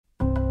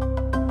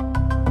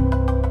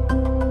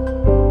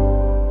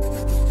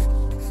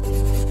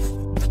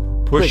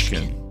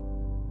Pushkin.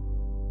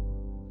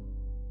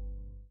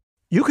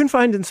 You can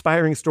find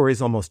inspiring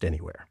stories almost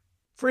anywhere.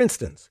 For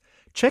instance,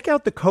 check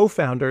out the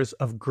co-founders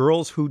of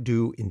Girls Who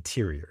Do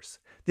Interiors.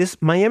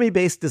 This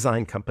Miami-based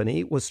design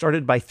company was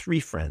started by three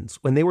friends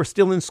when they were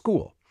still in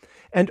school.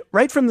 And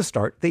right from the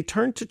start, they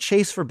turned to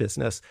Chase for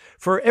Business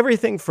for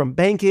everything from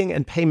banking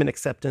and payment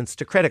acceptance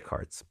to credit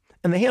cards.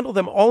 And they handle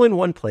them all in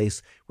one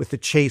place with the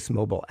Chase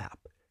mobile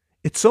app.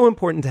 It's so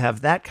important to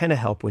have that kind of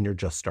help when you're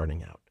just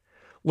starting out.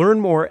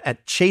 Learn more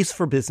at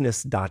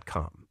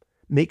chaseforbusiness.com.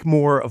 Make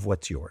more of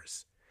what's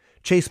yours.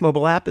 Chase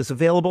mobile app is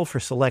available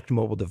for select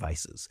mobile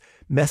devices.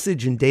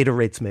 Message and data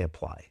rates may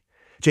apply.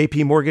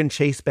 JP Morgan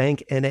Chase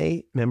Bank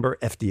N.A., member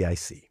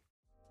FDIC.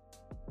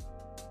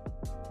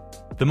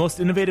 The most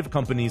innovative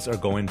companies are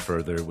going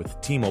further with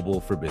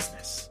T-Mobile for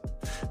Business.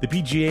 The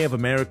PGA of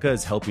America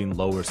is helping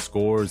lower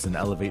scores and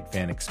elevate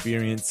fan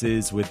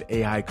experiences with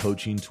AI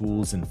coaching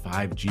tools and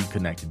 5G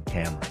connected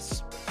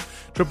cameras.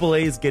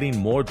 AAA is getting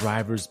more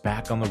drivers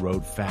back on the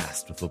road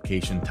fast with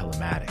location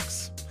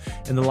telematics.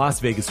 And the Las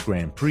Vegas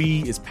Grand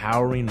Prix is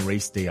powering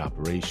race day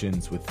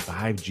operations with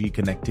 5G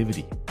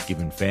connectivity,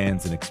 giving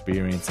fans an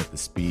experience at the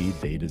speed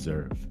they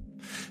deserve.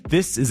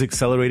 This is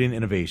accelerating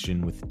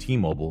innovation with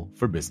T-Mobile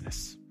for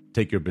Business.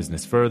 Take your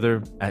business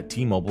further at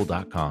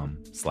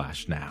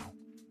T-Mobile.com/now.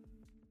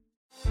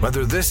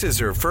 Whether this is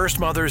her first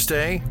Mother's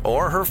Day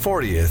or her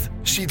 40th,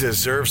 she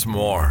deserves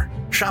more.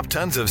 Shop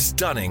tons of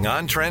stunning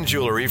on-trend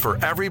jewelry for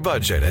every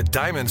budget at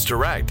Diamonds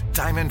Direct.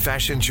 Diamond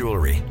fashion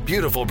jewelry,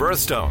 beautiful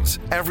birthstones,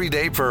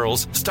 everyday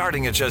pearls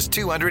starting at just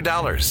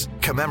 $200.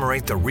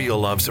 Commemorate the real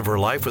loves of her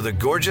life with a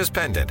gorgeous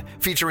pendant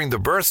featuring the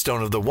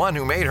birthstone of the one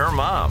who made her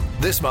mom.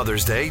 This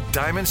Mother's Day,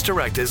 Diamonds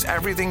Direct is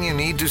everything you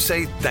need to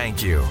say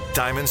thank you.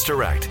 Diamonds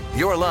Direct,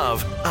 your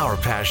love, our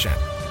passion.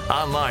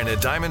 Online at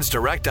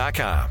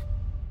diamondsdirect.com.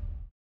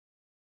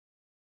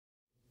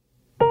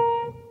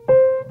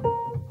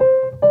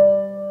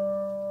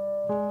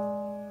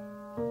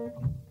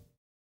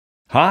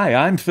 Hi,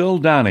 I'm Phil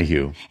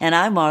Donahue. And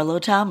I'm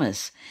Marlo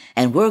Thomas.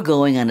 And we're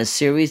going on a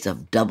series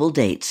of double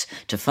dates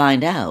to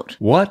find out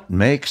What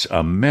makes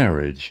a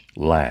marriage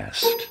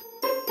last?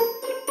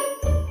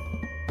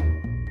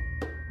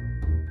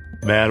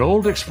 That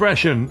old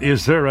expression,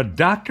 "Is there a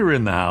doctor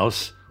in the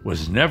house?"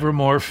 was never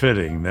more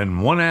fitting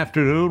than one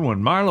afternoon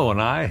when Marlo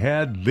and I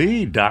had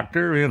the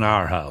doctor in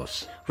our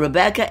house.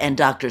 Rebecca and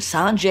Dr.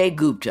 Sanjay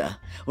Gupta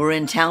were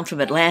in town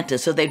from Atlanta,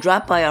 so they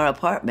dropped by our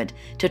apartment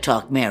to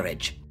talk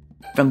marriage.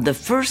 From the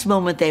first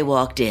moment they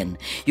walked in,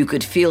 you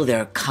could feel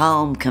their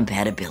calm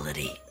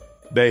compatibility.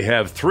 They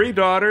have 3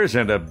 daughters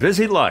and a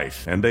busy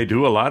life, and they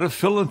do a lot of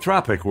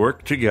philanthropic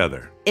work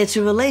together. It's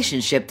a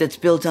relationship that's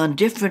built on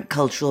different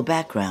cultural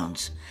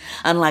backgrounds.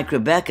 Unlike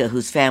Rebecca,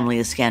 whose family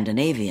is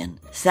Scandinavian,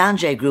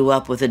 Sanjay grew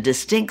up with a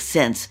distinct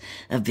sense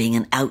of being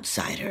an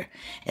outsider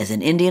as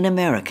an Indian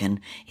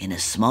American in a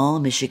small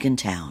Michigan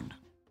town.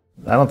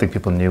 I don't think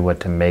people knew what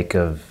to make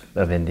of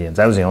Indians.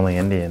 I was the only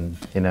Indian,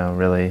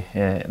 really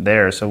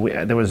there. So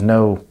there was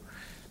no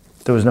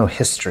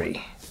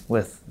history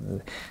with.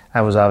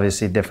 I was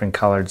obviously different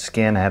colored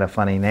skin. I had a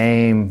funny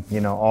name,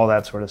 all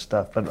that sort of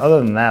stuff. But other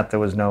than that, there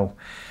was no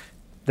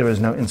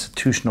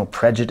institutional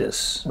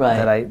prejudice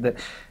that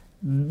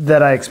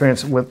I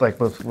experienced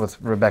with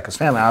Rebecca's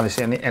family.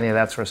 Obviously, any of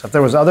that sort of stuff.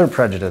 There was other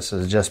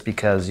prejudices just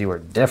because you were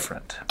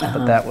different.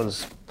 But that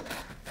was a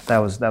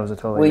totally different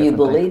thing. Were you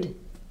bullied?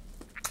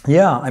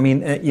 Yeah,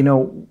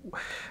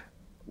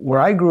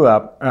 where I grew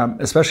up,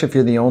 especially if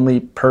you're the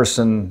only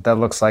person that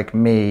looks like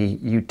me,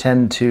 you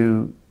tend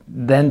to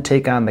then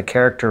take on the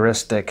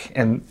characteristic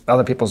in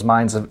other people's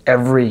minds of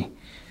every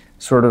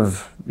sort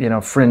of,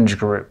 fringe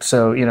group.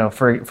 So,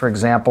 for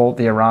example,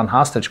 the Iran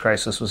hostage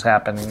crisis was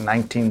happening in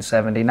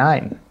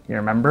 1979. You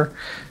remember?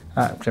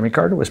 Jimmy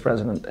Carter was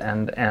president,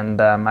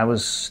 and I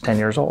was 10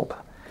 years old.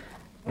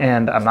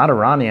 And I'm not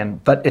Iranian,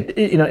 but it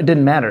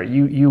didn't matter.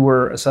 You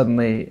were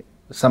suddenly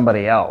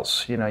somebody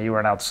else. You were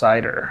an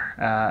outsider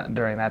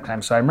during that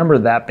time. So I remember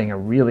that being a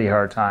really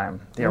hard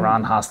time, the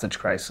Iran hostage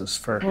crisis,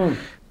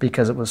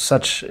 because it was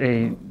such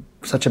a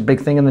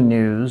big thing in the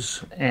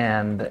news,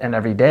 and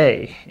every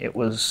day it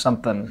was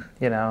something,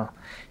 it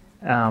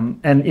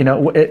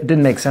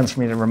didn't make sense for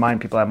me to remind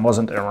people I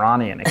wasn't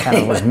Iranian. It kind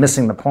of was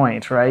missing the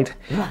point, right?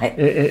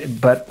 Right.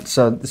 But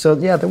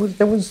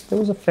there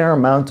was a fair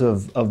amount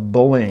of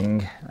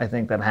bullying, I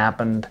think, that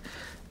happened.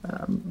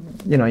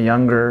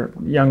 Younger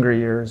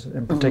years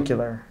in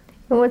particular.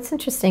 And what's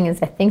interesting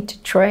is I think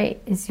Detroit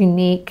is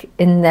unique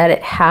in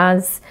that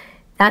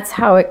that's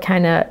how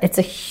it's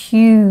a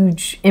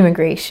huge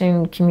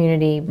immigration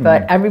community,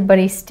 but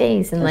everybody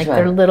stays in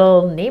their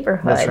little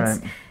neighborhoods. That's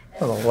right.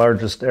 Well, the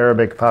largest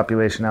Arabic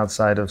population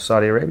outside of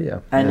Saudi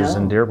Arabia is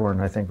in Dearborn,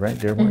 I think, right?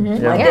 Dearborn.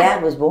 Mm-hmm. Yeah. My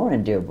dad was born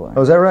in Dearborn.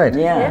 Oh, is that right?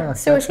 Yeah.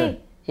 So was he.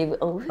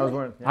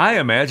 I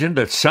imagined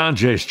that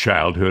Sanjay's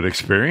childhood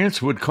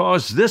experience would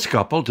cause this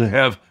couple to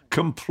have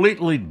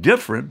completely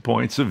different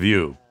points of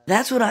view.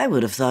 That's what I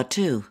would have thought,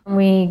 too.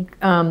 We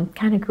kind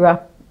of grew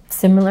up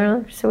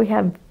similar, so we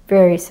have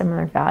very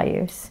similar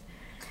values.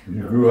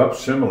 You grew up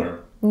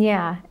similar?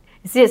 Yeah.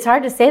 See, it's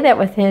hard to say that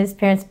with his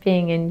parents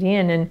being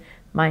Indian and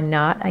mine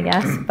not, I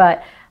guess.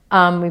 But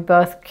we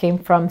both came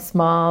from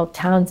small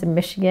towns in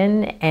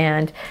Michigan,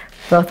 and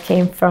both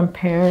came from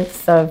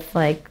parents of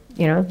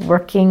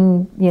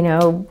working,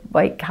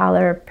 white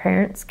collar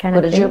parents kind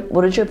of thing.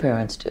 What did your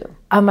parents do?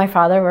 My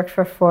father worked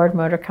for Ford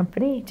Motor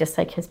Company, just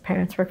like his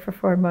parents worked for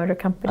Ford Motor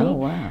Company.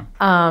 Oh,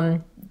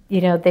 wow.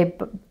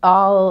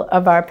 All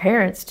of our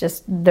parents,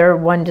 just their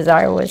one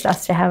desire was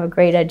us to have a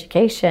great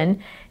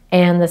education.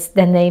 And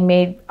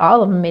then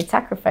all of them made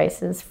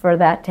sacrifices for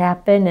that to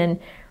happen. And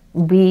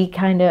we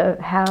kind of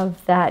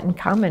have that in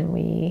common.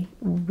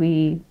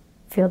 We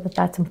feel that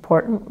that's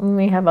important. And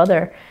we have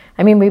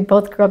we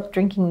both grew up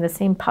drinking the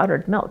same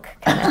powdered milk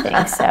kind of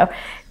thing. So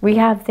we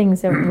have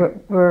things that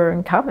were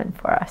in common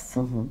for us.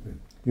 Mm-hmm.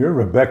 You're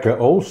Rebecca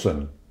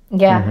Olson.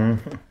 Yeah.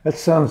 Mm-hmm. That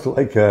sounds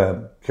like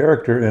a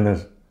character in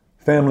a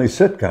family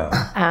sitcom.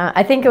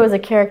 I think it was a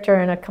character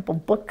in a couple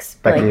books,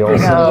 Becky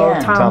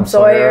Olson. Tom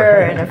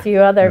Sawyer, and a few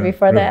other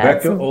before that.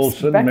 Rebecca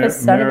Olson married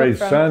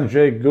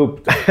Sanjay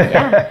Gupta.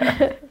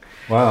 Yeah.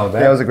 Wow,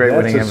 that was a great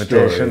winning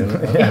invitation.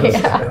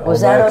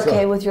 Was that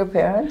okay with your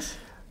parents?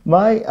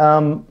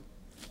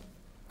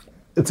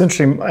 It's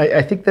interesting.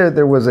 I think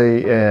there was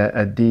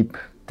a deep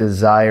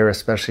desire,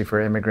 especially for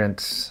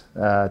immigrants,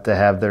 to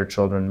have their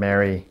children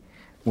marry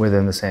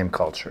within the same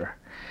culture.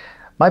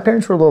 My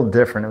parents were a little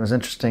different. It was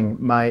interesting.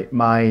 My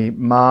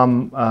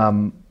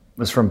mom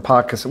was from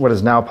Pakistan, what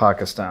is now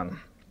Pakistan.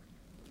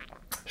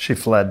 She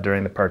fled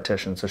during the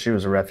partition, so she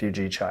was a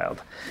refugee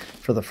child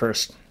for the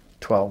first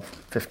 12,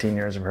 15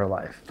 years of her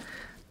life.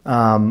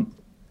 And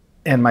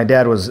my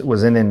dad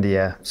was in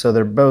India, so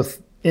they're both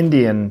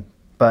Indian,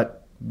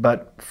 but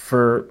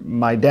for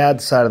my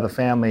dad's side of the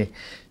family,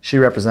 she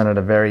represented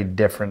a very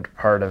different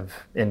part of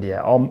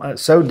India.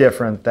 So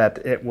different that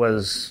it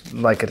was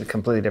like a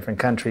completely different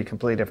country,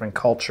 completely different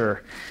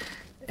culture.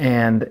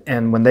 And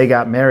when they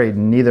got married,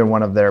 neither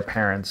one of their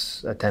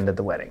parents attended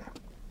the wedding.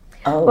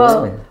 Oh,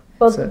 well,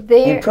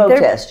 in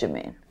protest, you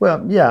mean?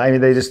 Well, yeah. I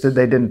mean, they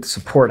didn't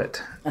support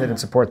it. They didn't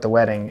support the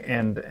wedding,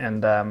 and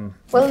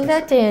well, in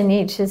that day and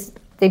age,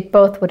 they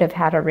both would have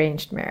had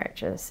arranged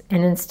marriages,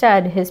 and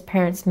instead, his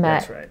parents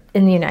met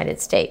in the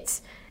United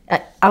States,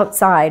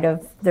 outside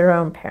of their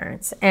own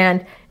parents,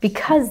 and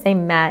because they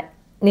met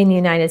in the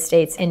United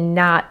States and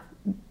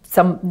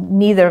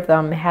neither of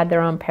them had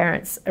their own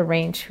parents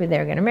arrange who they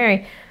were going to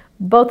marry.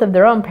 Both of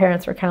their own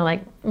parents were kind of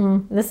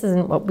like, this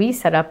isn't what we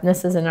set up, and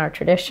this isn't our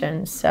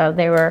tradition. So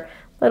they were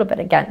a little bit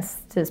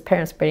against his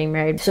parents being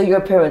married. So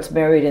your parents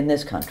married in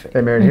this country?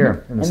 They married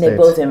here in the States. And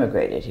they both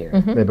immigrated here?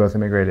 Mm-hmm. They both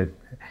immigrated.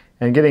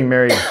 And getting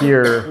married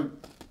here,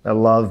 a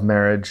love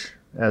marriage,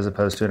 as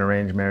opposed to an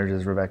arranged marriage,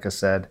 as Rebecca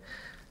said,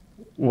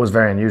 was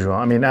very unusual.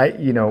 I mean,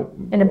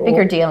 and a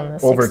bigger deal in the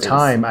 60s. Over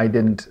time,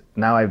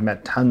 now I've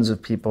met tons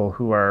of people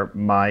who are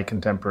my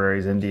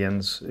contemporaries,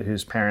 Indians,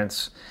 whose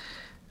parents,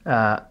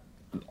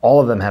 all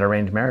of them had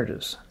arranged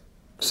marriages.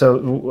 So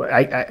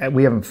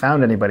we haven't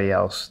found anybody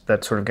else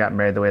that sort of got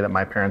married the way that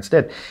my parents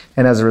did.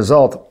 And as a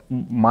result,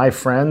 my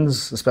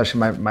friends, especially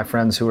my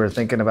friends who were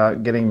thinking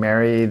about getting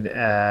married,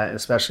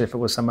 especially if it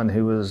was someone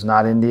who was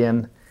not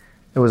Indian,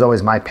 it was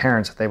always my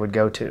parents that they would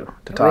go to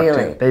talk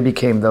to. They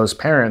became those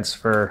parents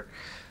for,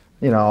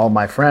 all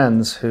my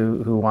friends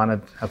who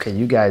wanted, okay,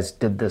 you guys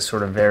did this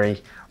sort of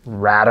very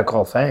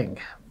radical thing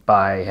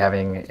by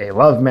having a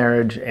love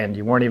marriage, and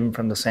you weren't even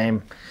from the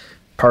same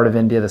part of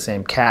India, the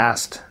same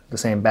caste, the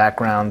same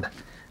background.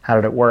 How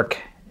did it work?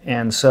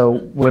 And so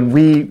when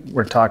we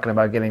were talking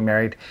about getting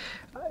married,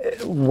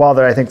 while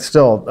there I think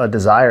still a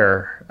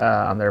desire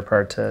on their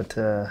part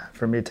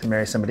for me to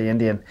marry somebody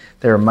Indian,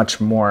 they were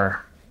much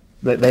more,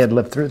 they had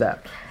lived through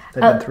that.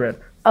 They'd been through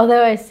it.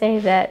 Although I say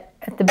that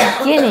at the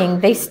beginning,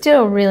 they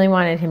still really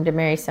wanted him to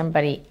marry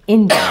somebody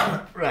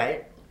Indian.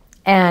 Right.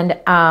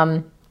 And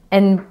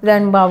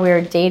then while we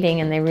were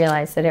dating and they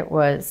realized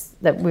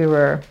that we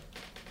were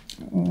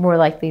more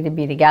likely to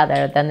be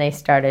together, then they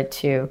started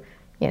to,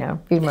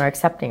 be more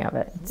accepting of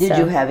it. Did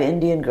you have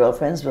Indian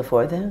girlfriends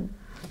before then?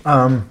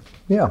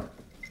 Yeah,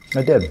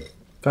 I did. I'm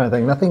trying to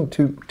think, nothing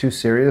too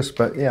serious,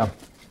 but yeah.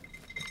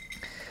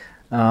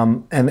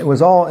 And it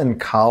was all in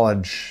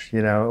college,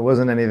 it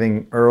wasn't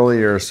anything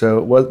earlier,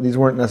 so these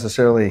weren't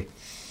necessarily,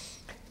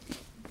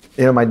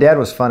 my dad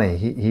was funny.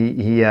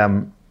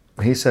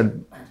 He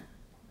said,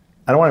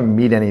 I don't want to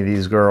meet any of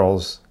these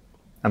girls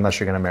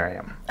unless you're going to marry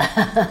them.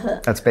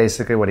 That's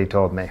basically what he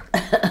told me.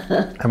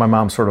 And my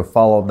mom sort of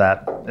followed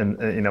that and,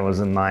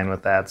 was in line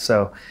with that.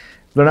 So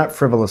they're not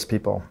frivolous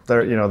people.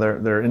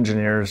 They're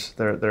engineers,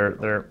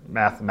 they're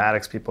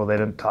mathematics people. They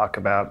didn't talk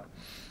about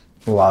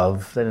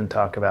love. They didn't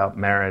talk about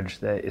marriage.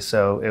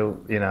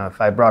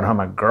 If I brought home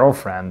a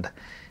girlfriend,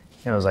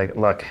 it was like,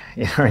 look,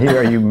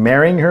 are you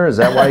marrying her? Is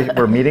that why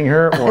we're meeting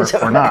her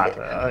or not?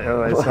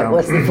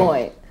 What's the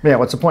point? Yeah,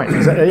 what's the point?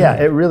 Yeah,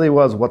 it really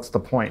was. What's the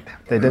point?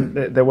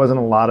 There wasn't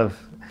a lot of.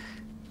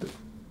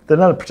 they're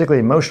not a particularly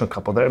emotional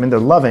couple. They're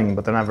loving,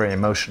 but they're not very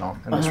emotional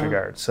in this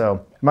regard.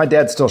 So my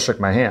dad still shook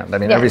my hand. I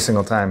mean, every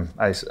single time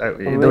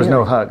there was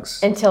no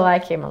hugs. Until I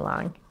came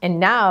along. And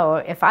now,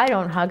 if I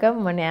don't hug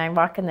him when I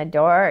walk in the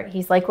door,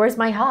 he's like, "Where's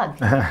my hug?"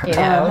 You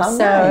know. So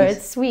nice.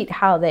 It's sweet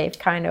how they've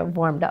kind of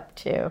warmed up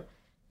too.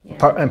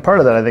 And part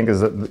of that, I think, is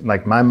that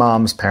like my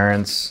mom's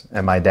parents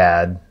and my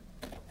dad,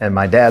 and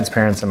my dad's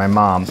parents and my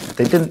mom,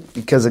 they didn't,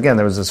 because again,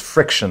 there was this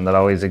friction that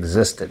always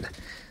existed.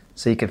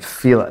 So you could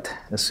feel it.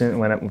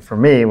 For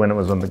me, when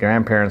the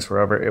grandparents were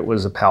over, it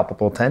was a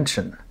palpable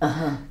tension.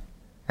 And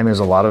there's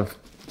a lot of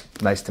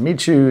nice to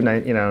meet you,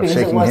 Because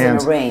shaking it wasn't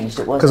hands. arranged.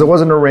 Because it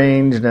wasn't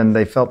arranged, and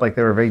they felt like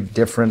they were very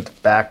different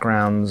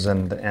backgrounds.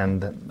 And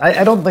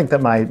I don't think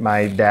that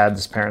my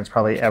dad's parents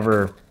probably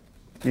ever,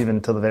 even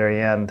till the very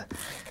end,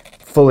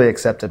 fully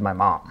accepted my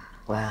mom.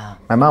 Wow.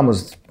 My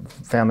mom's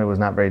family was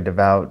not very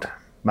devout.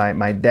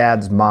 My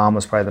dad's mom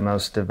was probably the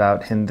most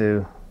devout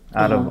Hindu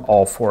out of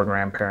all 4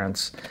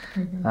 grandparents.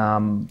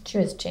 She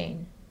was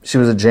Jane. She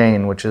was a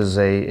Jain, which is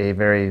a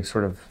very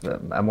sort of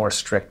a more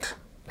strict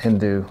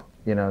Hindu,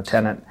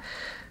 tenet.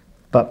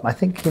 But I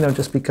think,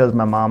 just because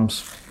my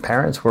mom's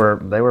parents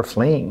were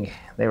fleeing.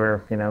 They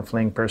were,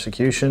 fleeing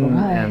persecution,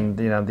 and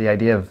the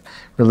idea of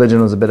religion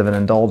was a bit of an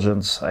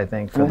indulgence, I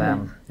think, for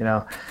them.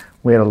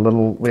 We had a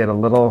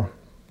little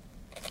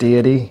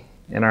deity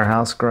in our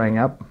house growing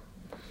up.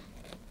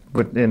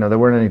 But there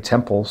weren't any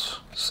temples,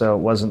 so it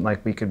wasn't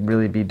like we could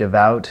really be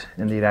devout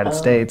in the United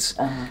States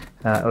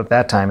at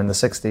that time in the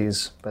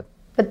 60s. But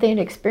they'd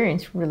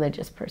experienced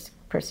religious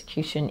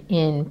persecution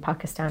in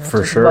Pakistan, which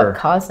For is sure. what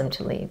caused them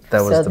to leave.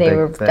 That was so the they big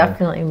were thing.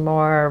 definitely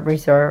more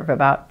reserved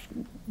about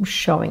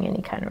showing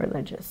any kind of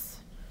religious.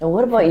 And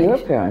what about your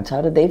parents?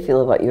 How did they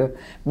feel about your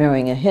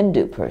marrying a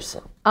Hindu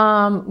person?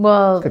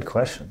 Well, good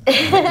question.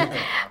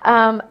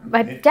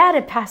 my dad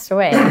had passed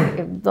away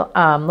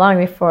long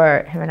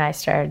before him and I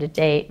started to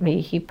date.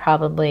 He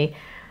probably,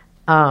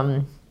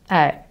 who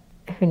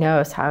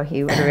knows how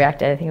he would have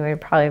reacted. I think we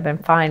would probably have been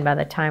fine by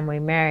the time we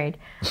married.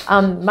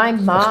 My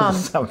mom...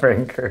 Sound very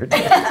encouraging.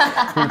 He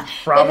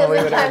probably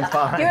would have been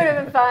fine. He would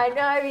have been fine.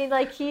 No, I mean,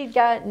 he'd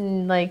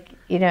gotten,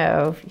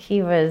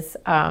 he was...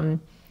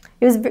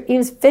 He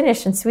was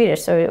Finnish and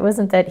Swedish, so it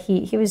wasn't that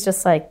he was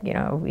just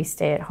we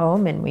stay at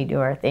home and we do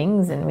our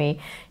things, and it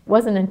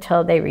wasn't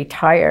until they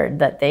retired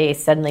that they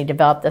suddenly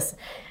developed this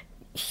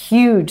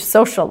huge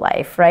social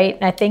life, right?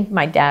 And I think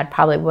my dad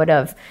probably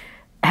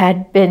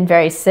had been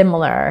very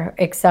similar,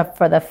 except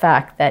for the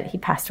fact that he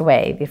passed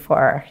away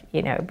before he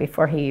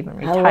even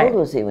retired. How old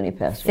was he when he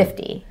passed away?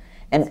 50.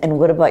 And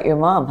what about your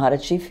mom? How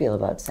did she feel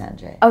about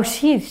Sanjay? Oh,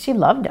 she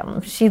loved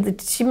him.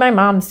 My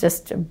mom's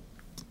just a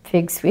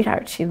big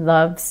sweetheart. She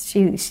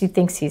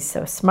thinks he's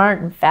so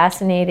smart and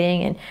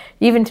fascinating, and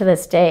even to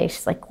this day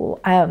she's like, well,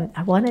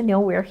 I want to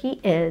know where he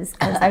is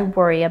because I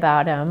worry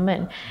about him,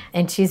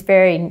 and she's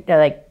very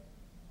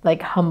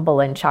like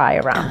humble and shy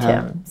around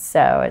him,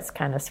 so it's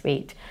kind of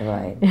sweet.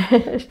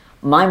 Right.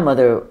 My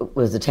mother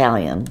was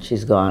Italian.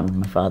 She's gone.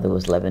 My father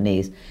was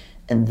Lebanese,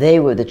 and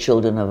they were the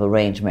children of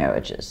arranged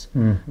marriages.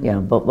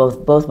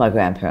 Both my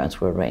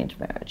grandparents were arranged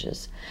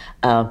marriages,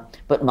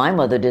 but my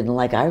mother didn't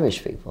like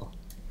Irish people.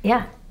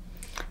 Yeah.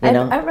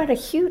 I read a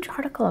huge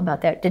article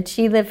about that. Did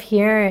she live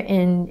here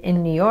in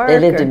New York? They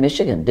lived in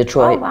Michigan,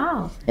 Detroit. Oh,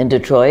 wow. In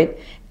Detroit,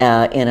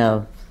 in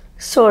a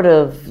sort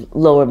of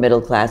lower middle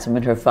class. I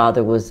mean, her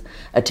father was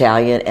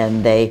Italian,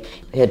 and they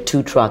had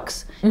 2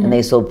 trucks, and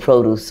they sold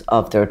produce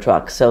off their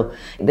trucks. So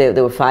there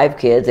were 5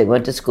 kids. They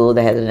went to school.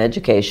 They had an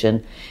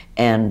education,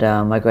 and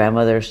my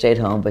grandmother stayed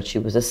home, but she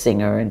was a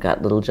singer and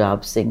got little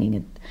jobs singing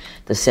at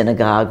the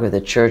synagogue or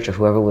the church or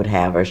whoever would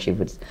have her. She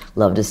would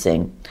love to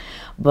sing.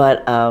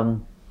 But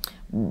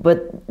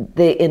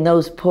they, in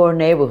those poor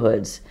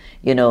neighborhoods,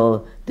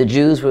 the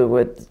Jews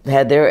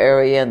had their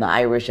area, and the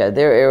Irish had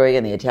their area,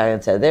 and the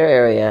Italians had their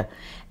area,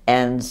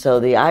 and so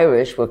the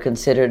Irish were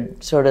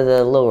considered sort of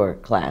the lower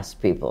class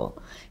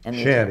people. And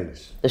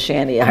Shanties. The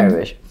shanty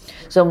Irish.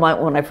 So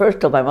when I first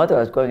told my mother I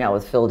was going out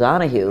with Phil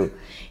Donahue,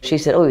 she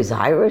said, "Oh, he's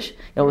Irish?"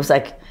 And it was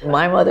like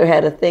my mother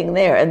had a thing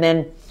there, and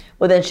then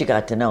she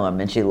got to know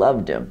him, and she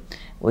loved him.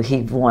 Well,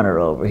 he won her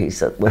over. He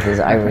said, with his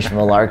Irish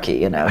malarkey,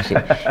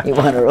 he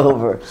won her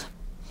over.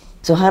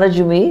 So how did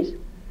you meet?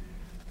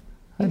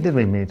 How did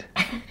we meet?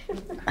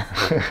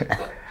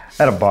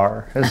 At a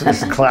bar.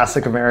 It's a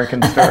classic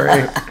American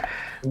story.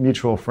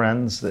 Mutual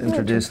friends that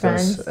introduced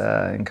us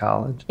in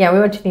college. Yeah, we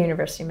went to the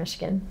University of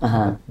Michigan.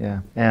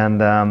 Yeah,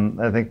 and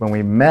I think when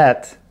we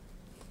met,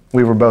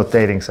 we were both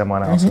dating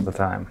someone else at the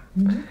time.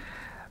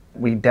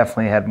 We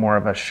definitely had more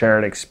of a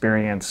shared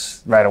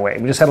experience right away.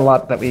 We just had a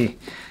lot that we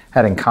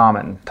had in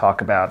common,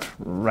 talk about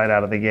right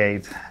out of the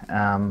gate.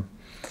 And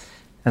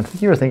I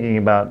think you were thinking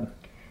about,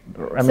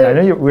 I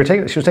know she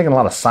was taking a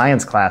lot of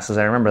science classes.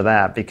 I remember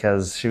that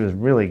because she was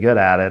really good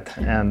at it.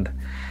 And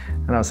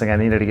I was thinking I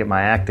needed to get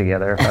my act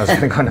together if I was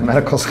going to go into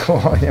medical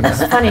school.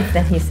 It's funny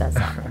that he says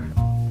that.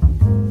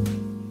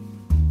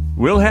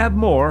 We'll have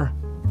more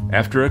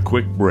after a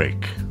quick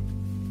break.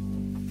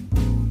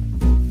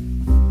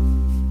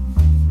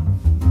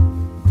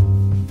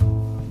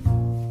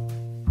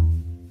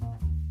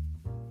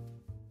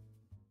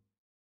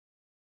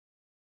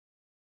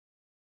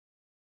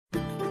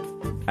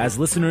 As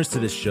listeners to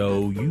this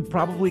show, you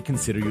probably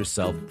consider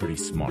yourself pretty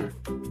smart.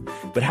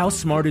 But how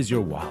smart is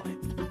your wallet?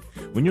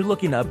 When you're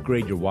looking to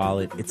upgrade your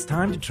wallet, it's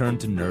time to turn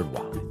to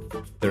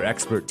NerdWallet. Their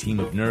expert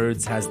team of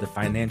nerds has the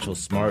financial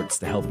smarts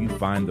to help you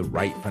find the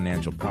right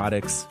financial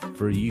products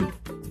for you.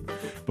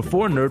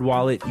 Before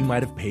NerdWallet, you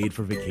might have paid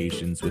for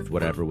vacations with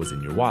whatever was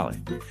in your wallet.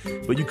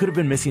 But you could have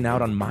been missing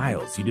out on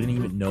miles you didn't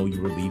even know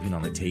you were leaving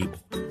on the table.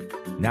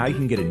 Now you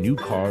can get a new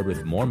card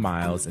with more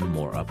miles and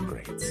more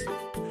upgrades.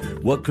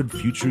 What could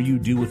future you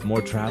do with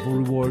more travel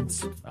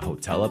rewards? A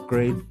hotel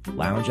upgrade?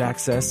 Lounge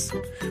access?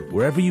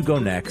 Wherever you go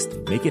next,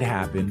 make it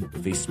happen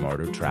with a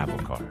smarter travel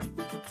card.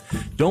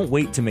 Don't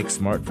wait to make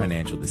smart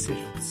financial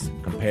decisions.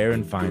 Compare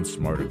and find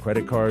smarter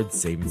credit cards,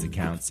 savings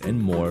accounts, and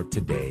more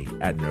today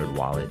at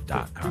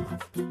nerdwallet.com.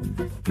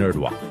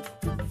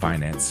 NerdWallet.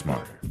 Finance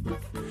smarter.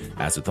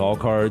 As with all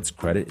cards,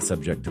 credit is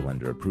subject to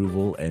lender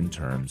approval and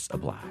terms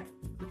apply.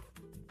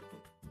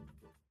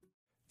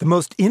 The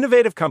most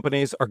innovative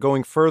companies are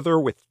going further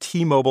with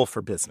T-Mobile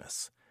for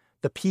Business.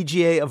 The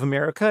PGA of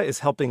America is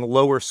helping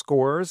lower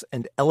scores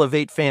and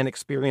elevate fan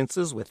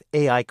experiences with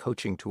AI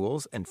coaching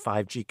tools and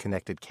 5G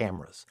connected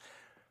cameras.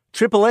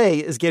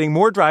 AAA is getting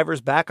more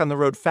drivers back on the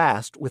road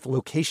fast with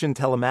location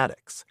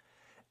telematics.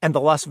 And the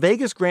Las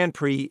Vegas Grand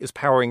Prix is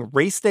powering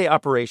race day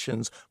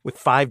operations with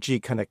 5G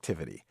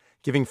connectivity,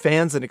 giving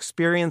fans an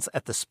experience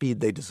at the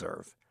speed they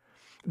deserve.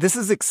 This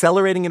is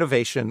accelerating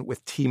innovation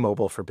with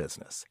T-Mobile for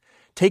Business.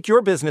 Take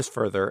your business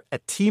further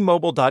at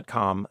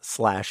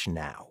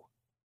T-Mobile.com/now.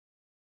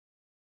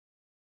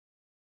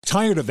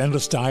 Tired of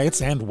endless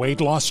diets and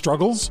weight loss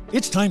struggles?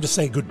 It's time to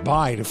say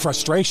goodbye to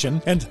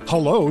frustration and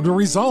hello to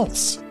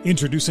results.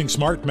 Introducing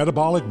Smart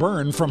Metabolic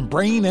Burn from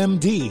Brain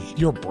MD,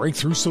 your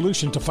breakthrough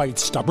solution to fight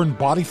stubborn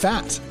body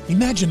fat.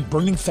 Imagine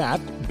burning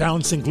fat,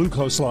 balancing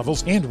glucose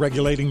levels, and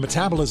regulating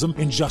metabolism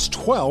in just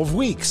 12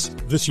 weeks.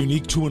 This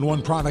unique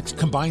 2-in-1 product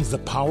combines the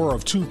power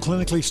of 2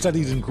 clinically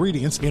studied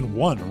ingredients in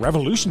one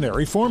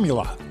revolutionary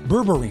formula.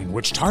 Berberine,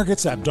 which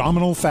targets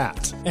abdominal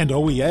fat, and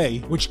OEA,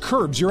 which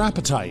curbs your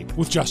appetite.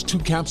 With just 2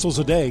 capsules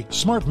a day,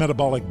 Smart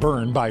Metabolic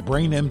Burn by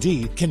Brain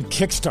MD can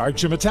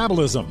kickstart your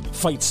metabolism,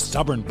 fight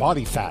stubborn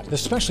body fat,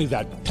 especially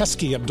that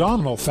pesky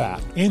abdominal fat,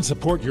 and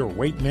support your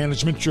weight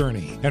management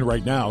journey. And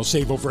right now,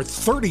 save over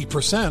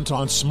 30%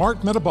 on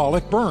Smart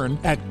Metabolic Burn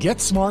at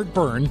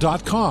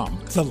GetSmartBurn.com.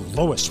 The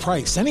lowest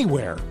price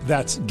anywhere.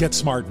 That's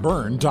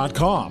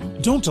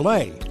GetSmartBurn.com. Don't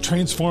delay.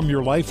 Transform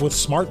your life with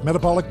Smart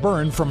Metabolic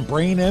Burn from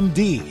Brain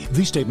MD.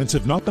 These statements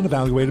have not been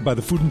evaluated by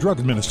the Food and Drug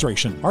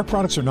Administration. Our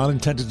products are not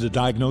intended to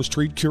diagnose,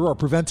 treat, cure, or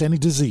prevent any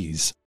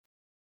disease.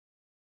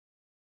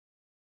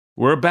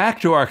 We're back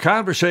to our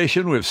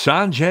conversation with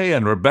Sanjay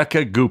and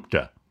Rebecca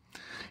Gupta.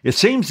 It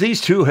seems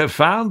these two have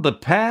found the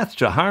path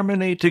to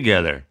harmony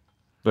together.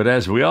 But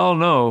as we all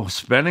know,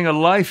 spending a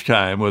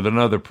lifetime with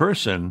another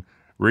person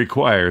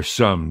requires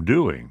some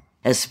doing.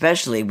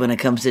 Especially when it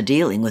comes to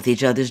dealing with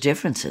each other's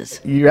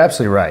differences. You're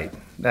absolutely right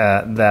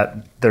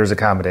that there's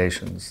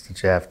accommodations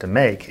that you have to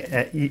make.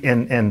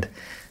 And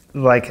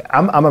like,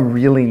 I'm a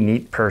really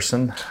neat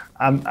person.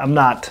 I'm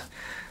not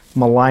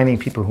maligning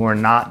people who are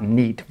not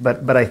neat,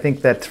 but I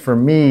think that for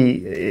me,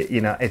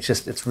 it's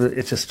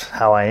just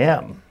how I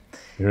am.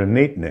 You're a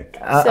neat Nick.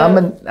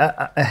 And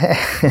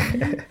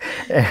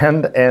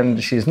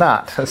she's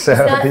not. So it's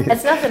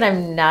not that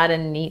I'm not a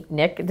neat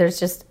Nick.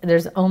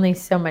 There's only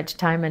so much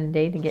time in a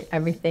day to get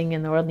everything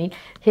in the world neat.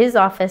 His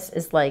office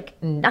is like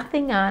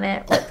nothing on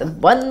it, with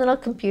one little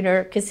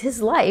computer, because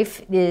his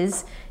life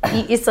is,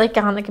 it's like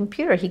on the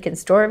computer. He can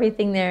store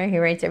everything there. He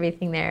writes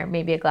everything there.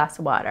 Maybe a glass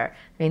of water.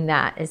 I mean,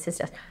 that is his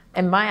desk.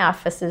 And my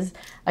office is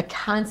a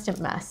constant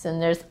mess,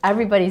 and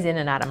everybody's in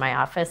and out of my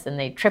office, and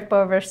they trip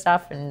over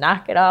stuff and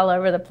knock it all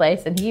over the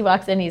place. And he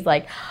walks in, he's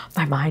like,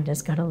 "My mind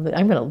is I'm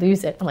gonna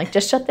lose it." I'm like,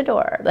 "Just shut the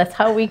door. That's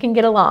how we can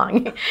get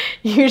along.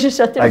 You just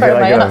shut the door."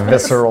 I get a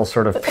visceral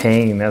sort of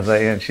pain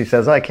and she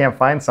says, "I can't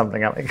find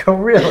something." I'm like, "Oh,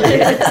 really?"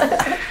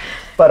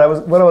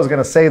 But what I was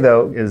gonna say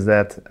though is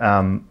that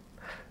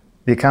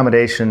the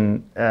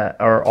accommodation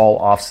are all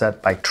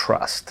offset by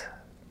trust,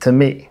 to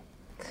me.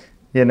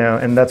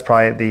 And that's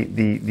probably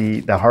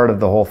the heart of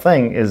the whole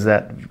thing, is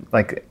that,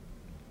 like,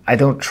 I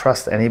don't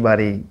trust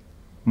anybody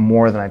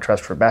more than I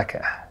trust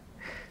Rebecca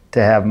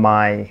to have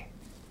my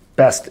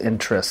best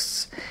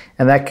interests.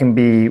 And that can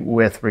be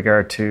with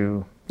regard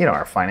to,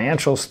 our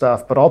financial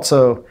stuff, but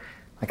also,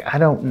 like, I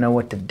don't know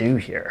what to do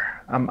here.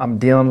 I'm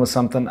dealing with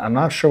something, I'm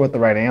not sure what the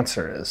right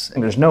answer is.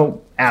 And there's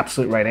no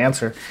absolute right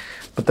answer,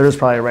 but there's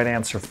probably a right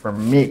answer for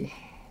me.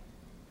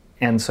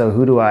 And so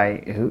who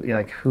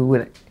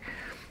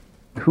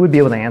would be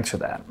able to answer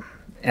that?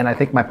 And I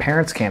think my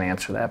parents can't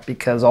answer that,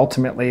 because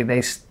ultimately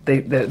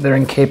they're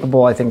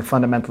incapable, I think,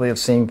 fundamentally, of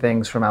seeing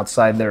things from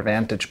outside their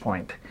vantage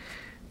point.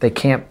 They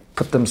can't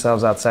put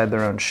themselves outside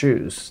their own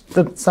shoes.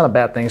 It's not a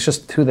bad thing, it's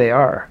just who they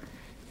are.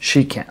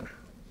 She can.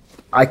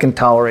 I can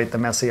tolerate the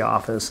messy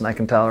office, and I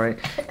can tolerate,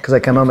 because I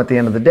come home at the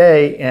end of the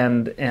day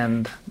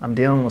and I'm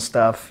dealing with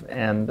stuff,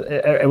 and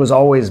it was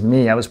always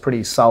me. I was a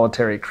pretty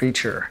solitary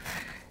creature.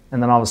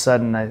 And then all of a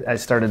sudden I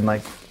started,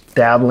 like,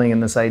 dabbling in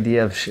this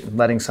idea of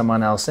letting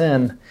someone else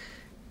in.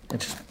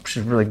 And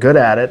she's really good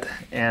at it,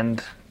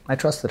 and I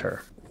trusted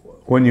her.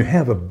 When you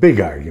have a big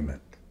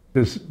argument,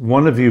 does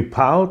one of you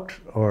pout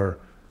or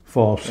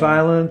fall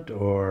silent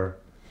or?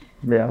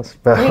 Yes,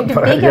 I mean, do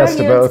big yes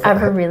to arguments both.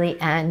 ever really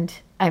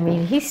end? I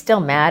mean, he's still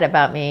mad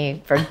about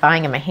me for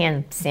buying him a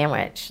ham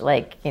sandwich,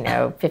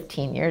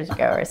 15 years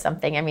ago or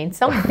something. I mean,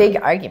 some big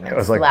arguments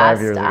was like 5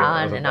 last years ago.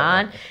 on and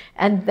on,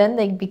 and then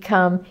they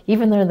become,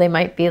 even though they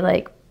might be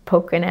like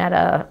poking at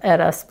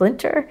a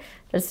splinter,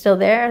 they're still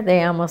there.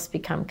 They almost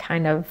become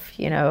kind of,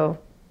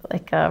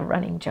 like a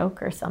running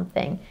joke or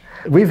something.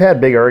 We've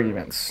had big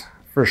arguments,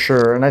 for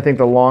sure, and I think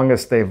the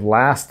longest they've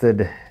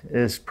lasted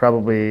is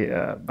probably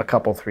a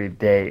couple, 3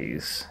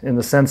 days, in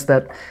the sense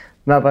that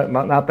not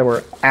that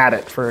we're at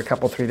it for a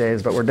couple, 3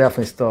 days, but we're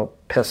definitely still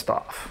pissed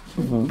off,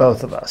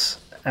 both of us.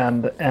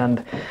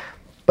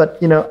 But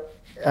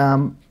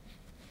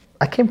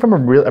I came from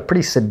a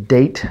pretty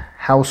sedate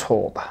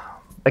household.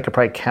 I could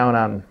probably count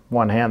on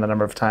one hand the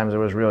number of times I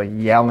was really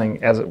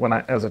yelling as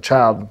a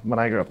child when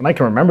I grew up, and I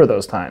can remember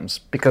those times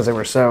because they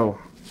were so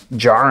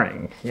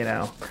jarring,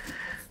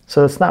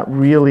 So it's not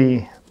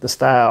really the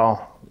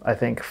style, I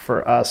think,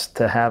 for us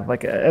to have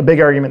like a big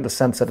argument in the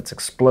sense that it's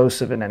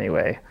explosive in any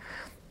way.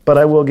 But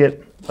I will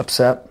get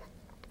upset.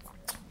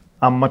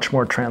 I'm much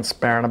more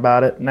transparent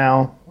about it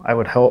now. I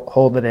would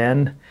hold it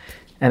in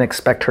and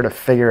expect her to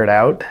figure it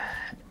out.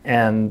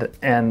 And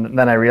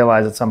then I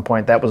realized at some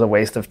point that was a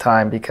waste of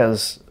time,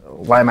 because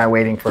why am I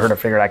waiting for her to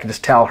figure it out? I can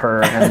just tell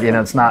her, and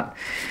it's not,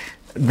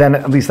 then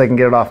at least I can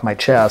get it off my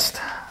chest.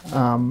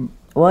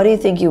 Why do you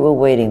think you were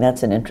waiting?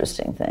 That's an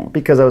interesting thing.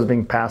 Because I was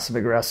being passive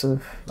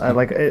aggressive.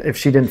 If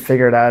she didn't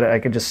figure it out, I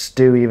could just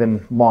stew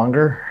even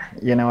longer,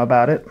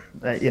 about it.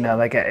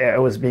 I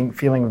was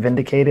feeling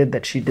vindicated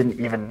that she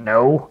didn't even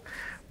know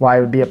why I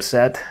would be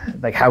upset.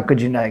 Like, how could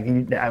you know?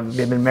 I've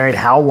been married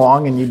how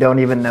long, and you don't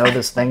even know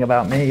this thing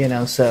about me,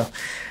 So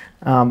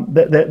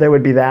there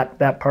would be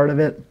that part of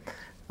it.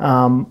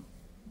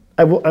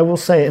 I will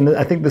say, and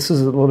I think this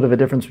is a little bit of a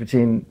difference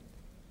between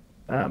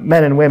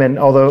men and women,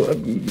 although,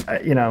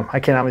 I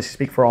can't obviously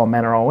speak for all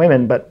men or all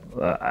women, but,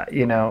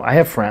 I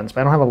have friends,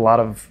 but I don't have a lot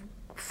of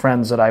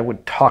friends that I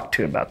would talk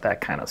to about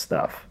that kind of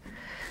stuff.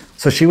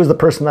 So she was the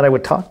person that I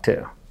would talk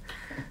to.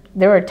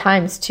 There were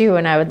times, too,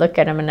 when I would look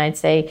at him and I'd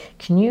say,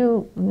 can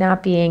you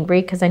not be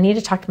angry? Because I need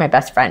to talk to my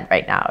best friend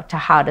right now to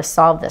how to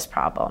solve this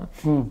problem.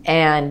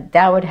 And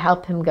that would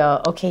help him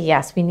go, okay,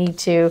 yes, we need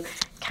to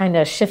kind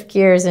of shift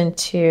gears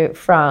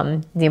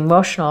from the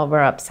emotional,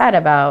 we're upset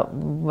about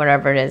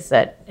whatever it is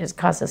that has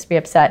caused us to be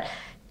upset,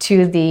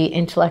 to the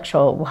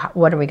intellectual,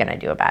 what are we going to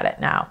do about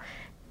it now?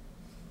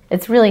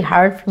 It's really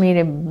hard for me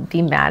to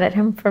be mad at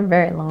him for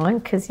very long,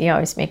 because he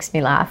always makes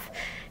me laugh.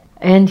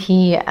 And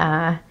he's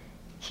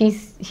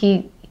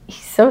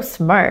so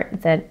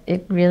smart that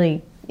it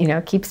really,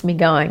 keeps me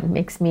going,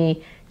 makes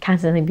me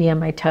constantly be on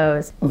my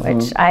toes,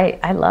 which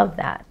I love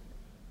that.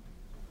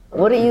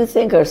 What do you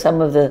think are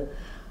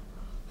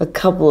a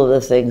couple of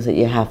the things that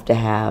you have to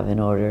have in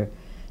order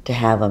to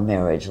have a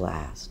marriage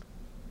last?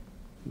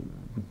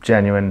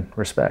 Genuine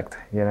respect,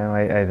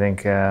 I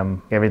think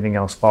everything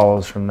else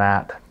follows from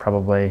that,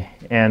 probably.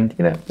 And,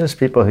 there's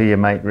people who you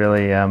might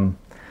really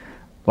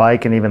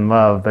like and even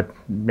love, but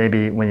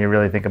maybe when you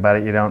really think about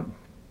it, you don't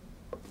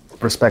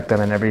respect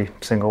them in every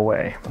single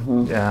way.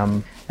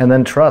 And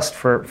then trust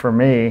for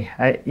me,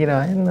 I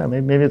don't know,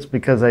 maybe it's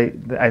because I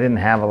didn't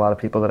have a lot of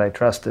people that I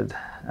trusted.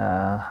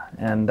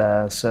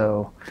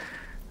 So...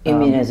 You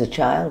mean as a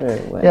child or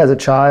what? Yeah, as a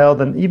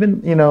child, and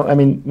even,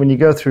 when you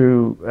go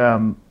through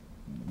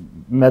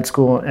med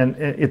school, and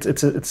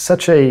it's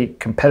such a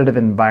competitive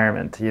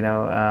environment,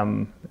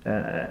 where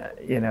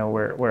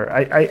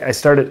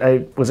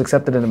I was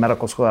accepted into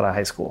medical school out of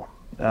high school.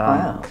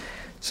 Wow.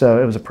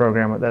 So it was a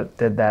program that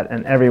did that,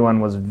 and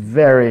everyone was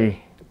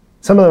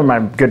some of them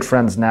are my good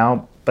friends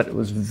now, but it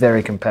was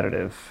very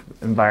competitive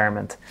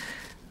environment.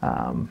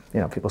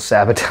 People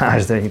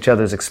sabotaged each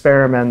other's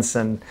experiments,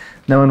 and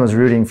no one was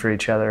rooting for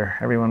each other.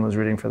 Everyone was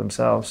rooting for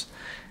themselves.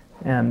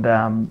 And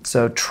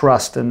so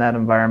trust in that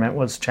environment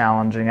was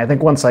challenging. I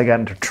think once I got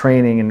into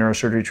training and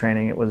neurosurgery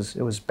training, it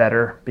was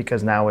better,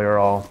 because now we were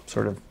all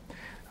sort of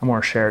a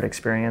more shared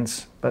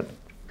experience. But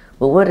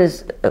what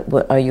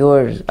are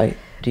yours?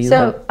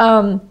 So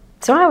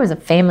I was a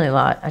family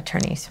law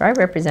attorney, so I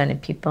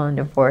represented people in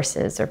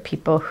divorces or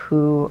people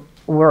who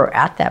were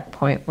at that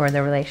point where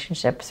their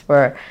relationships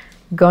were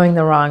going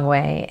the wrong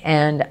way.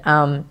 And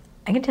I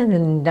can tell you the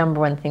number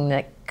one thing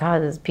that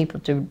causes people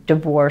to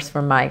divorce,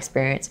 from my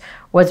experience,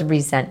 was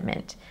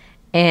resentment.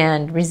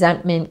 And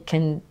resentment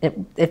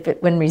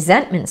when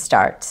resentment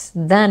starts,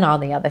 then all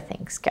the other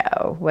things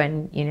go.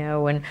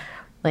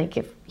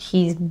 If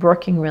he's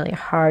working really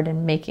hard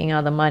and making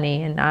all the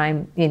money, and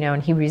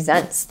and he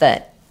resents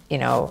that,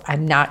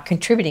 I'm not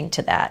contributing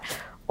to that.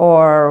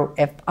 Or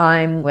if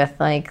I'm with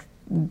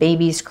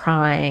babies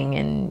crying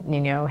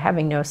and,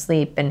 having no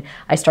sleep, and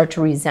I start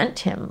to resent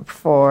him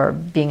for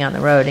being on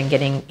the road and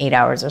getting 8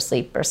 hours of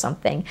sleep or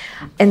something.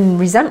 And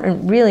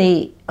resentment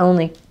really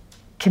only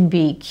can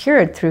be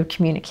cured through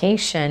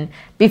communication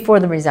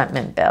before the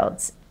resentment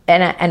builds.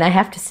 And I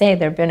have to say,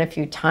 there have been a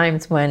few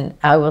times when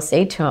I will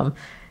say to him,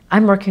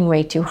 I'm working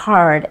way too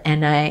hard,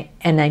 and I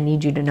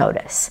need you to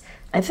notice.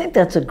 I think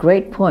that's a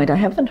great point. I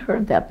haven't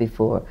heard that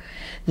before,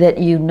 that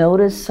you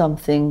notice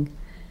something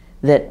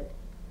that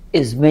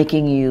is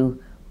making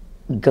you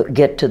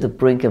get to the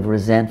brink of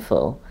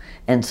resentful,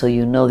 and so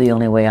you know the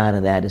only way out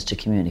of that is to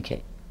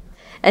communicate.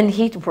 And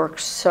he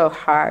works so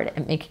hard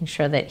at making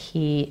sure that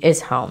he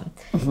is home.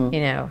 Mm-hmm.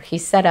 You know,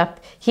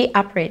 he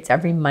operates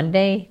every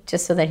Monday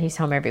just so that he's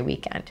home every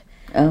weekend.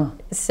 Oh.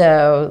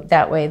 So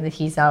that way that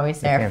he's always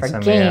there for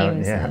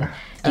games. Yeah.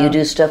 Do you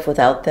do stuff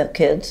without the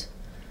kids?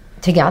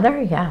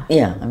 Together, yeah.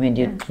 Yeah, I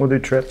mean, we'll do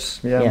trips.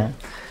 Yeah.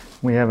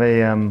 We have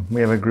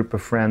a group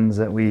of friends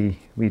that we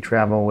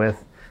travel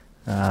with.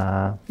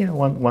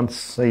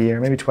 Once a year,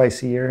 maybe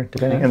twice a year,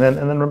 depending. Mm-hmm.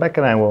 And then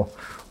Rebecca and I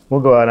we'll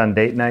go out on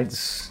date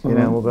nights. You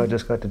know, we'll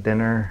just go out to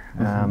dinner.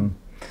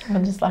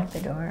 We'll just lock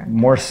the door.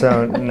 More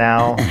so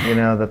now,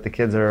 that the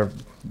kids are,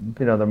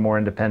 they're more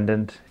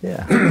independent.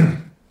 Yeah.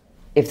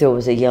 If there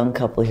was a young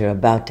couple here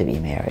about to be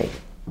married,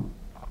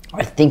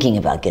 or thinking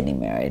about getting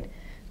married,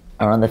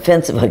 or on the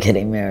fence about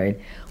getting married,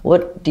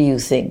 what do you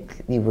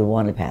think you would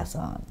want to pass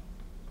on?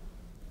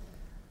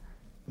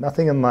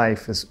 Nothing in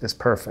life is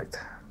perfect.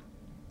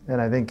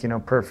 And I think,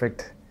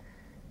 perfect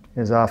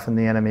is often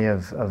the enemy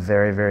of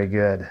very, very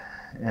good.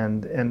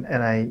 And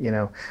I,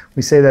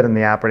 we say that in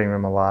the operating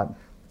room a lot.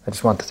 I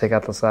just want to take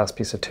out this last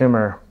piece of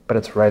tumor, but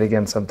it's right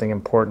against something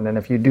important. And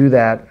if you do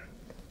that,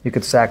 you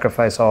could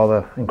sacrifice all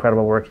the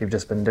incredible work you've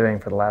just been doing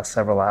for the last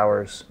several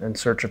hours in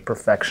search of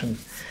perfection.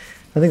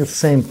 I think it's the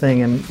same thing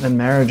in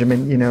marriage. I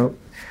mean,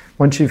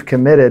 once you've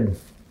committed,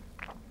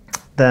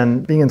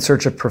 then being in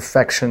search of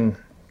perfection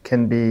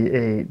can be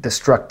a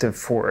destructive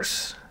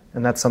force.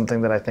 And that's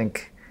something that I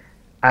think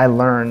I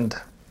learned,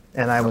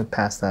 and I would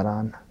pass that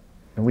on.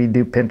 We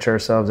do pinch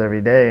ourselves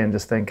every day and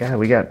just think,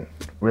 we got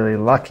really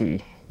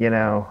lucky.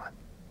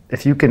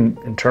 If you can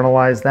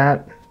internalize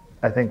that,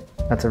 I think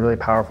that's a really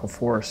powerful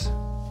force.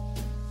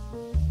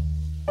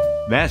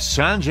 That's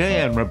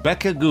Sanjay and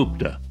Rebecca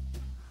Gupta.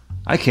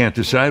 I can't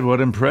decide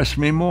what impressed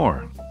me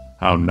more,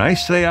 how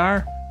nice they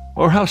are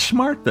or how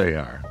smart they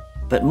are.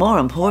 But more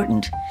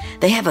important,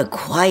 they have a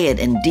quiet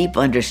and deep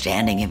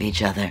understanding of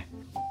each other.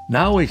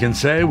 Now we can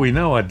say we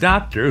know a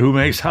doctor who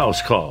makes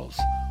house calls,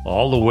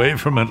 all the way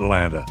from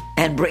Atlanta.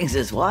 And brings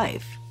his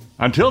wife.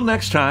 Until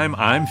next time,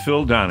 I'm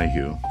Phil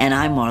Donahue. And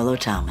I'm Marlo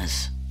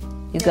Thomas.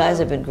 You guys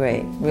have been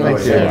great. Really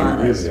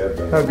honest.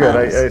 Oh, good.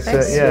 I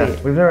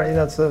said, we've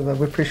never,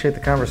 we appreciate the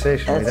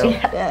conversation.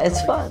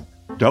 It's fun.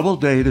 Double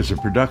Date is a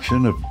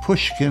production of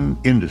Pushkin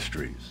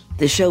Industries.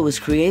 The show was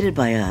created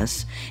by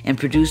us and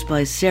produced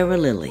by Sarah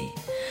Lilly.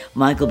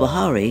 Michael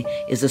Bahari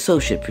is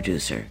associate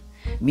producer.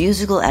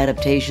 Musical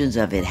adaptations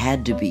of It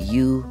Had to Be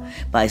You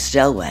by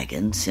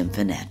Stellwagen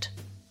Symphonette.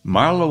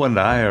 Marlo and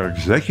I are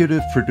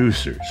executive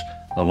producers,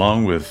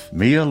 along with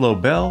Mia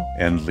Lobel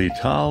and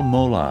Lital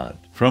Molad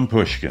from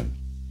Pushkin.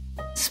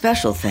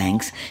 Special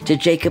thanks to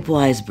Jacob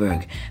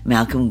Weisberg,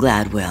 Malcolm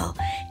Gladwell,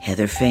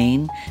 Heather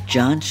Fain,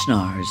 John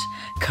Schnars,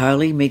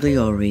 Carly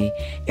Migliori,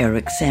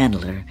 Eric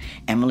Sandler,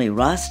 Emily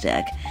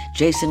Rostek,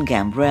 Jason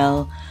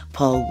Gambrell,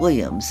 Paul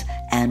Williams,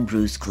 and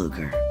Bruce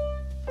Kluger.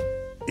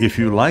 If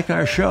you like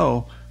our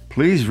show,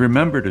 please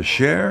remember to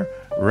share,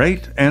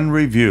 rate, and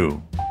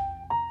review.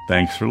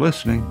 Thanks for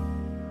listening.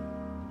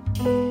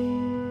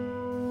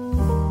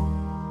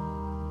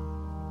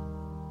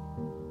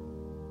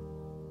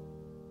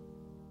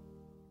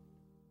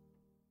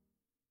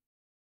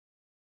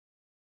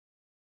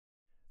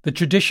 The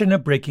tradition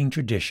of breaking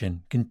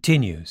tradition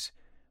continues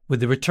with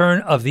the return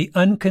of the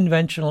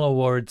Unconventional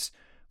Awards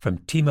from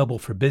T-Mobile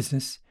for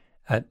Business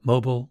at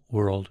Mobile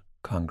World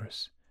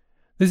Congress.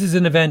 This is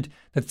an event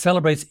that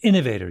celebrates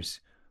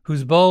innovators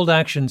whose bold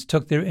actions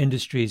took their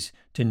industries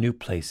to new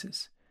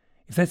places.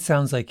 If that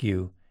sounds like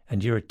you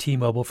and you're a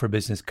T-Mobile for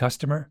Business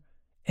customer,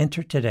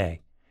 enter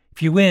today.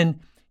 If you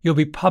win, you'll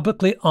be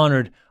publicly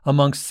honored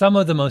amongst some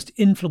of the most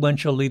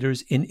influential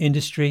leaders in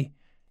industry.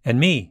 And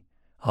me,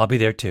 I'll be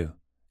there too.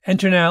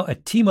 Enter now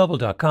at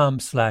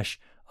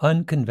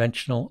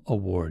tmobile.com/unconventional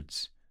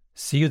awards.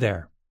 See you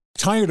there.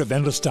 Tired of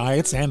endless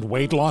diets and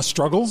weight loss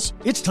struggles?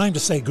 It's time to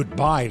say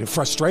goodbye to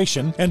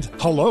frustration and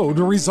hello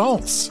to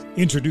results.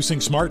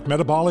 Introducing Smart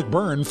Metabolic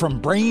Burn from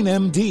Brain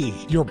MD,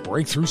 your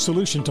breakthrough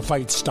solution to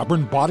fight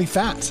stubborn body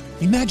fat.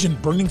 Imagine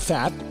burning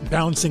fat,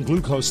 balancing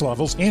glucose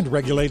levels, and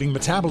regulating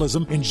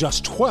metabolism in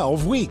just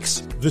 12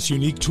 weeks. This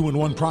unique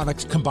 2-in-1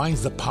 product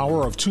combines the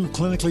power of 2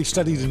 clinically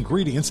studied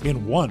ingredients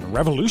in one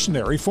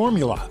revolutionary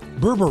formula.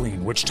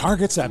 Berberine, which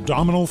targets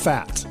abdominal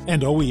fat,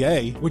 and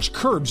OEA, which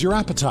curbs your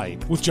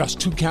appetite. With just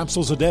 2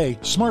 capsules a day,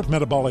 Smart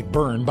Metabolic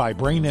Burn by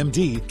Brain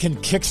MD can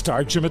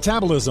kickstart your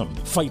metabolism,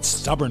 fight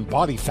stubborn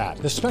body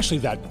fat, especially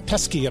that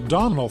pesky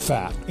abdominal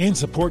fat, and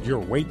support your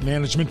weight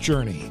management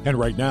journey. And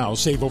right now,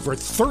 save over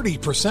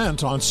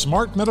 30% on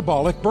Smart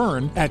Metabolic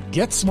Burn at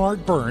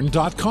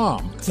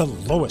GetSmartBurn.com. The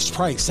lowest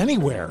price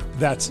anywhere.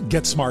 That's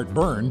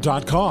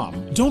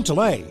GetSmartBurn.com. Don't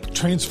delay.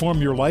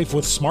 Transform your life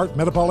with Smart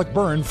Metabolic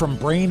Burn from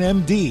Brain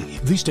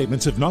MD. These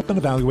statements have not been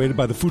evaluated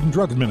by the Food and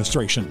Drug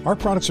Administration. Our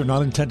products are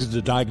not intended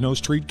to diagnose,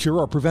 treat, cure,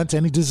 or prevent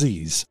any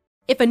disease.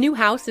 If a new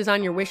house is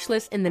on your wish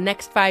list in the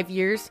next 5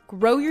 years,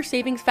 grow your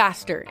savings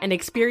faster and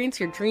experience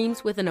your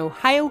dreams with an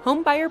Ohio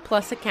Homebuyer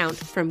Plus account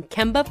from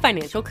Kemba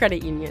Financial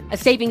Credit Union. A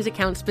savings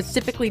account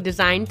specifically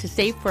designed to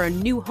save for a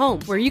new home,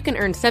 where you can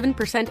earn 7%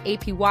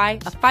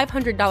 APY,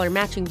 a $500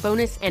 matching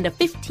bonus, and a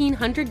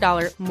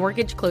 $1,500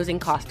 mortgage closing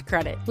cost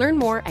credit. Learn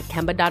more at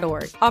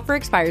Kemba.org. Offer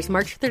expires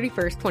March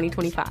 31st,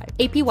 2025.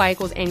 APY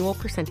equals annual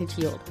percentage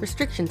yield.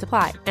 Restrictions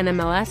apply.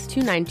 NMLS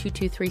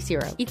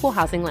 292230. Equal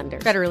housing lender.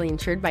 Federally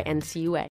insured by NCUA.